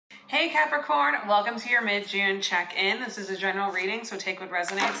Hey Capricorn, welcome to your mid-June check-in. This is a general reading, so take what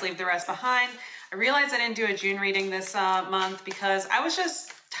resonates, leave the rest behind. I realized I didn't do a June reading this month because I was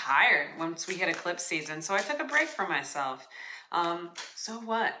just tired once we hit eclipse season, so I took a break for myself. So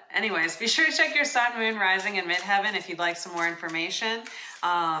what? Anyways, be sure to check your sun, moon, rising, and midheaven if you'd like some more information.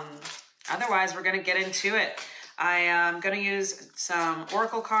 Otherwise, we're going to get into it. I am going to use some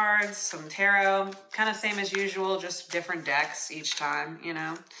oracle cards, some tarot, kind of same as usual, just different decks each time, you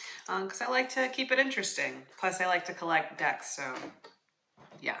know, because I like to keep it interesting. Plus, I like to collect decks, so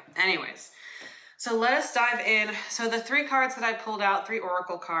yeah. Anyways, so let us dive in. So the three cards that I pulled out, three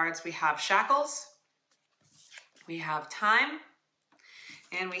oracle cards, we have shackles, we have time,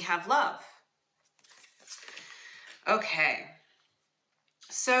 and we have love. Okay,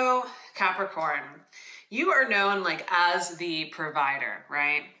 so Capricorn, you are known like as the provider,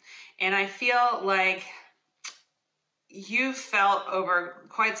 right? And I feel like you've felt over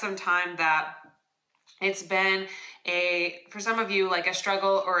quite some time that it's been for some of you, like a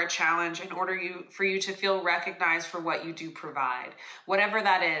struggle or a challenge in order for you to feel recognized for what you do provide. Whatever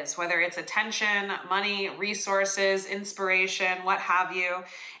that is, whether it's attention, money, resources, inspiration, what have you.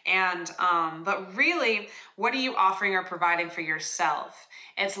 And, but really, what are you offering or providing for yourself?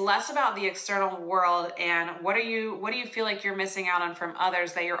 It's less about the external world and what do you feel like you're missing out on from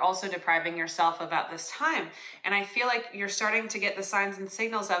others that you're also depriving yourself of at this time. And I feel like you're starting to get the signs and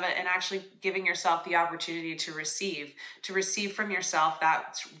signals of it and actually giving yourself the opportunity to receive from yourself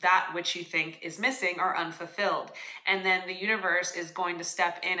that which you think is missing or unfulfilled. And then the universe is going to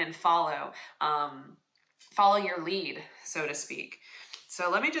step in and follow your lead, so to speak. So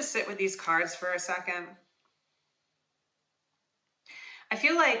let me just sit with these cards for a second. I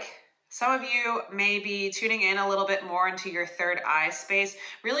feel like some of you may be tuning in a little bit more into your third eye space,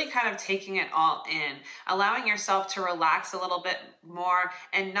 really kind of taking it all in, allowing yourself to relax a little bit more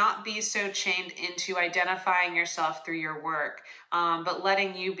and not be so chained into identifying yourself through your work, but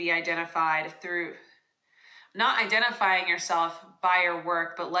letting you be identified through, not identifying yourself by your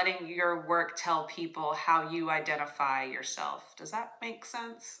work, but letting your work tell people how you identify yourself. Does that make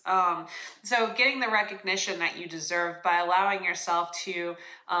sense? So getting the recognition that you deserve by allowing yourself to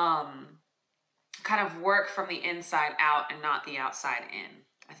kind of work from the inside out and not the outside in,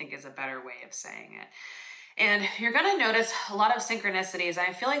 I think is a better way of saying it. And you're going to notice a lot of synchronicities.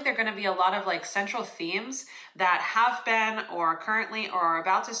 I feel like there are going to be a lot of like central themes that have been or currently or are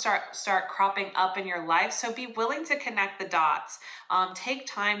about to start cropping up in your life. So be willing to connect the dots. Take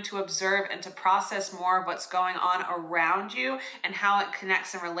time to observe and to process more of what's going on around you and how it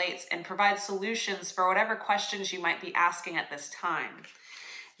connects and relates and provide solutions for whatever questions you might be asking at this time.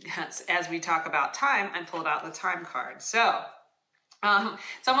 As we talk about time, I pulled out the time card. So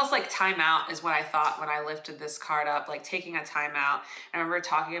it's almost like time out is what I thought when I lifted this card up, like taking a time out. I remember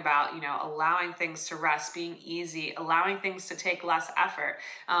talking about, you know, allowing things to rest, being easy, allowing things to take less effort.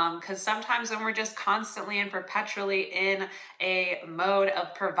 Because sometimes when we're just constantly and perpetually in a mode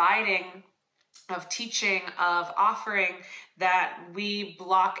of providing, of teaching, of offering, that we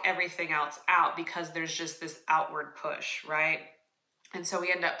block everything else out because there's just this outward push, right? And so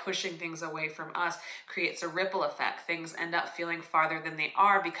we end up pushing things away from us, creates a ripple effect. Things end up feeling farther than they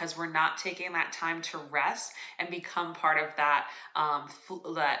are because we're not taking that time to rest and become part of that,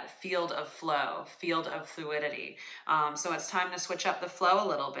 that field of flow, field of fluidity. So it's time to switch up the flow a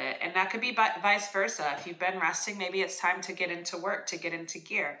little bit. And that could be vice versa. If you've been resting, maybe it's time to get into work, to get into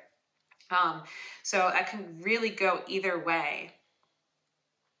gear. So I can really go either way.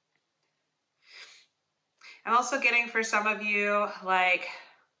 I'm also getting for some of you, like,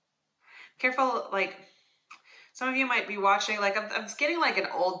 careful, like, some of you might be watching, like, I'm getting like an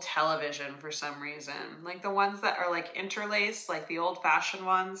old television for some reason, like the ones that are like interlaced, like the old fashioned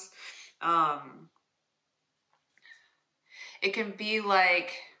ones. It can be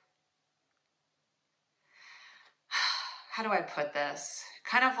like, how do I put this?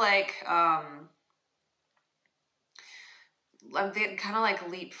 Kind of like, kind of like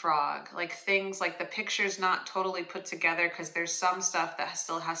leapfrog, like things like the picture's not totally put together because there's some stuff that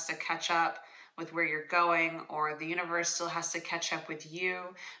still has to catch up with where you're going, or the universe still has to catch up with you,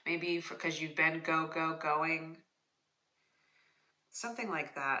 maybe because you've been going. Something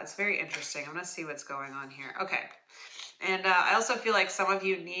like that. It's very interesting. I'm going to see what's going on here. Okay. And I also feel like some of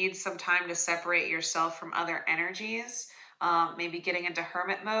you need some time to separate yourself from other energies. Maybe getting into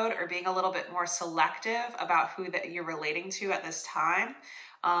hermit mode or being a little bit more selective about who that you're relating to at this time.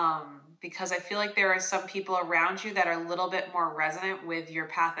 Because I feel like there are some people around you that are a little bit more resonant with your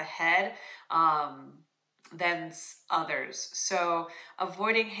path ahead than others. So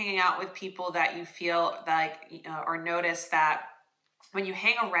avoiding hanging out with people that you feel like, or notice that when you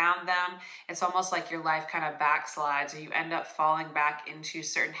hang around them, it's almost like your life kind of backslides, or you end up falling back into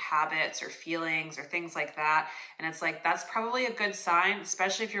certain habits or feelings or things like that. And it's like, that's probably a good sign,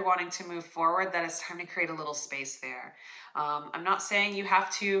 especially if you're wanting to move forward, that it's time to create a little space there. I'm not saying you have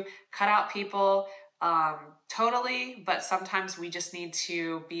to cut out people totally, but sometimes we just need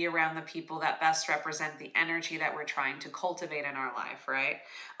to be around the people that best represent the energy that we're trying to cultivate in our life, right?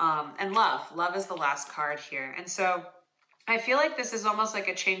 And love is the last card here. And so I feel like this is almost like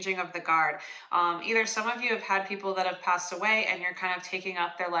a changing of the guard. Either some of you have had people that have passed away and you're kind of taking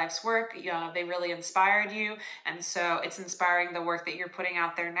up their life's work. You know, they really inspired you. And so it's inspiring the work that you're putting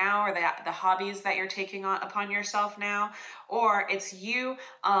out there now, or the hobbies that you're taking on upon yourself now. Or it's you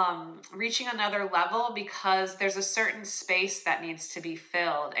reaching another level because there's a certain space that needs to be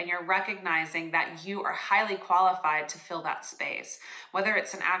filled, and you're recognizing that you are highly qualified to fill that space. Whether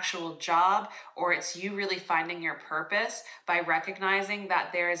it's an actual job or it's you really finding your purpose by recognizing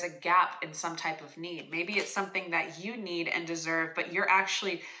that there is a gap in some type of need. Maybe it's something that you need and deserve, but you're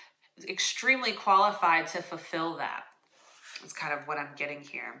actually extremely qualified to fulfill that. That's kind of what I'm getting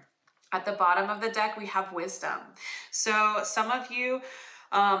here. At the bottom of the deck, we have wisdom. So some of you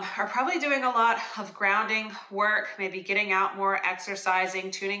are probably doing a lot of grounding work, maybe getting out more,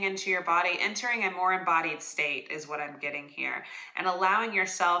 exercising, tuning into your body, entering a more embodied state is what I'm getting here, and allowing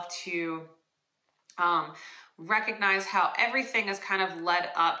yourself to recognize how everything has kind of led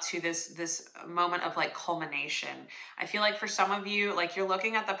up to this moment of like culmination. I feel like for some of you, like you're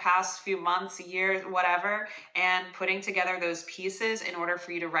looking at the past few months, years, whatever, and putting together those pieces in order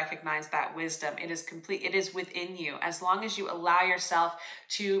for you to recognize that wisdom. It is complete. It is within you. As long as you allow yourself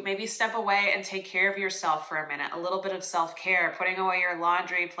to maybe step away and take care of yourself for a minute, a little bit of self-care, putting away your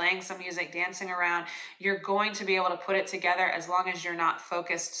laundry, playing some music, dancing around, you're going to be able to put it together as long as you're not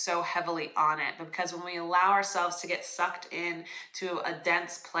focused so heavily on it. Because when we allow ourselves to get sucked in to a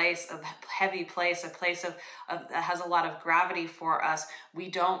dense place, a heavy place, a place of that has a lot of gravity for us, we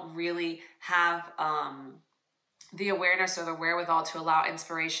don't really have the awareness or the wherewithal to allow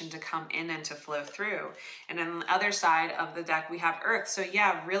inspiration to come in and to flow through. And on the other side of the deck, we have Earth. So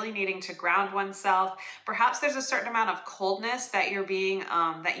yeah, really needing to ground oneself. Perhaps there's a certain amount of coldness that you're being,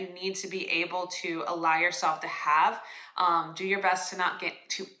 that you need to be able to allow yourself to have. Do your best to not get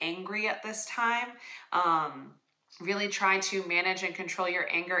too angry at this time. Really try to manage and control your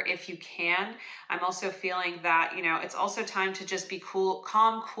anger if you can. I'm also feeling that, you know, it's also time to just be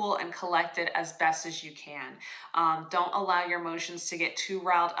calm, cool, and collected as best as you can. Don't allow your emotions to get too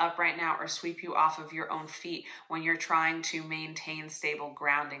riled up right now or sweep you off of your own feet when you're trying to maintain stable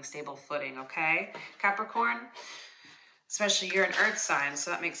grounding, stable footing, okay, Capricorn? Especially you're an earth sign,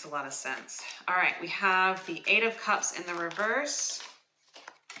 so that makes a lot of sense. All right, we have the 8 of Cups in the reverse,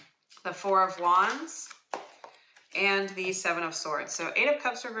 the 4 of Wands, and the 7 of Swords. So 8 of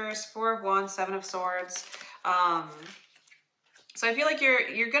Cups reverse, 4 of Wands, 7 of Swords. So I feel like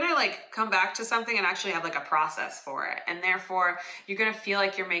you're gonna like come back to something and actually have like a process for it. And therefore you're gonna feel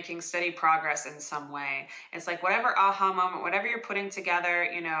like you're making steady progress in some way. It's like whatever aha moment, whatever you're putting together,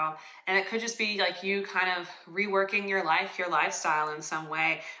 you know, and it could just be like you kind of reworking your life, your lifestyle in some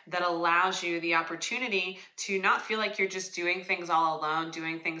way that allows you the opportunity to not feel like you're just doing things all alone,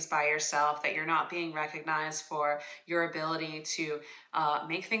 doing things by yourself, that you're not being recognized for your ability to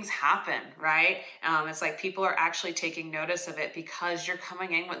make things happen, right? It's like people are actually taking notice of it because you're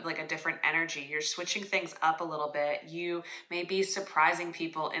coming in with like a different energy. You're switching things up a little bit. You may be surprising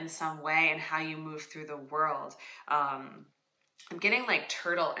people in some way in how you move through the world. I'm getting like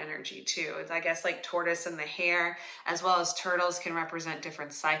turtle energy too. It's, I guess, like tortoise in the hair, as well as turtles can represent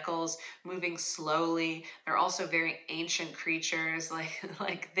different cycles, moving slowly. They're also very ancient creatures,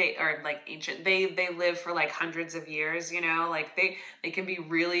 like they are like ancient. They live for like hundreds of years, you know, like they can be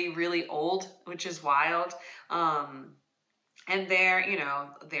really, really old, which is wild. And they're, you know,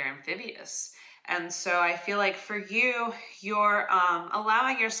 they're amphibious. And so I feel like for you, you're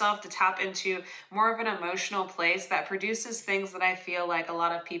allowing yourself to tap into more of an emotional place that produces things that I feel like a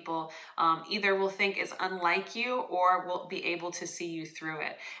lot of people either will think is unlike you or will be able to see you through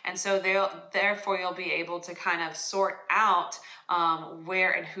it. And so therefore you'll be able to kind of sort out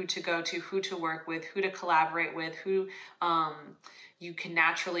where and who to go to, who to work with, who to collaborate with, who you can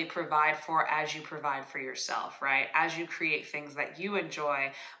naturally provide for as you provide for yourself, right? As you create things that you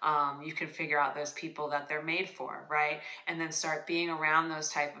enjoy, you can figure out those people that they're made for, right? And then start being around those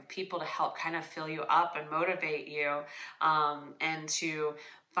type of people to help kind of fill you up and motivate you, and to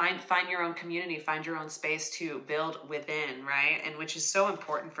find your own community, find your own space to build within, right? And which is so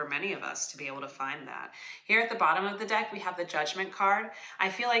important for many of us to be able to find that. Here at the bottom of the deck, we have the Judgment card. I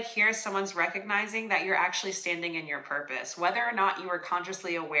feel like here someone's recognizing that you're actually standing in your purpose, whether or not you are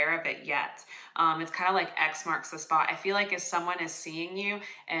consciously aware of it yet. It's kind of like X marks the spot. I feel like if someone is seeing you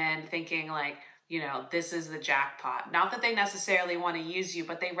and thinking like, you know, this is the jackpot. Not that they necessarily want to use you,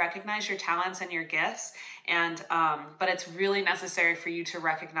 but they recognize your talents and your gifts. And, but it's really necessary for you to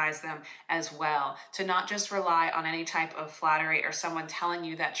recognize them as well, to not just rely on any type of flattery or someone telling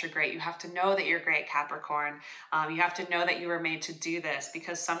you that you're great. You have to know that you're great, Capricorn. You have to know that you were made to do this,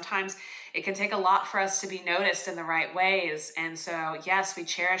 because sometimes it can take a lot for us to be noticed in the right ways. And so, yes, we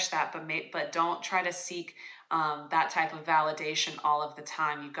cherish that, but don't try to seek that type of validation all of the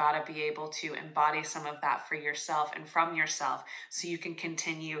time. You got to be able to embody some of that for yourself and from yourself, so you can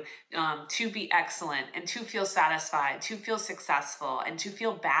continue to be excellent and to feel satisfied, to feel successful, and to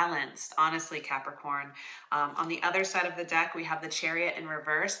feel balanced, honestly, Capricorn. On the other side of the deck, we have the Chariot in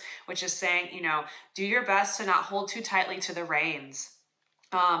reverse, which is saying, you know, do your best to not hold too tightly to the reins.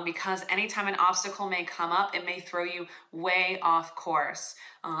 Because anytime an obstacle may come up, it may throw you way off course.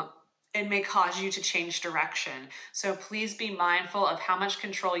 It may cause you to change direction. So please be mindful of how much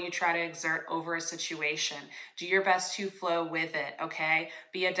control you try to exert over a situation. Do your best to flow with it, okay?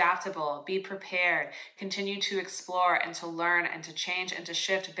 Be adaptable, be prepared, continue to explore and to learn and to change and to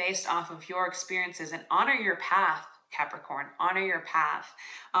shift based off of your experiences, and honor your path, Capricorn. Honor your path.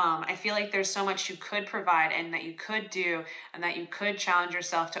 I feel like there's so much you could provide and that you could do and that you could challenge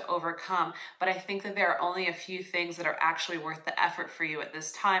yourself to overcome. But I think that there are only a few things that are actually worth the effort for you at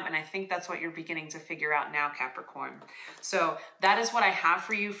this time. And I think that's what you're beginning to figure out now, Capricorn. So that is what I have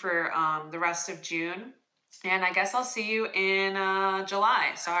for you for the rest of June. And I guess I'll see you in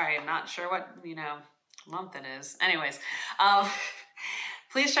July. Sorry, I'm not sure what, month it is. Anyways,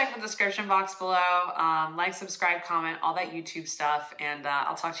 please check the description box below. Like, subscribe, comment, all that YouTube stuff. And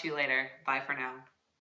I'll talk to you later. Bye for now.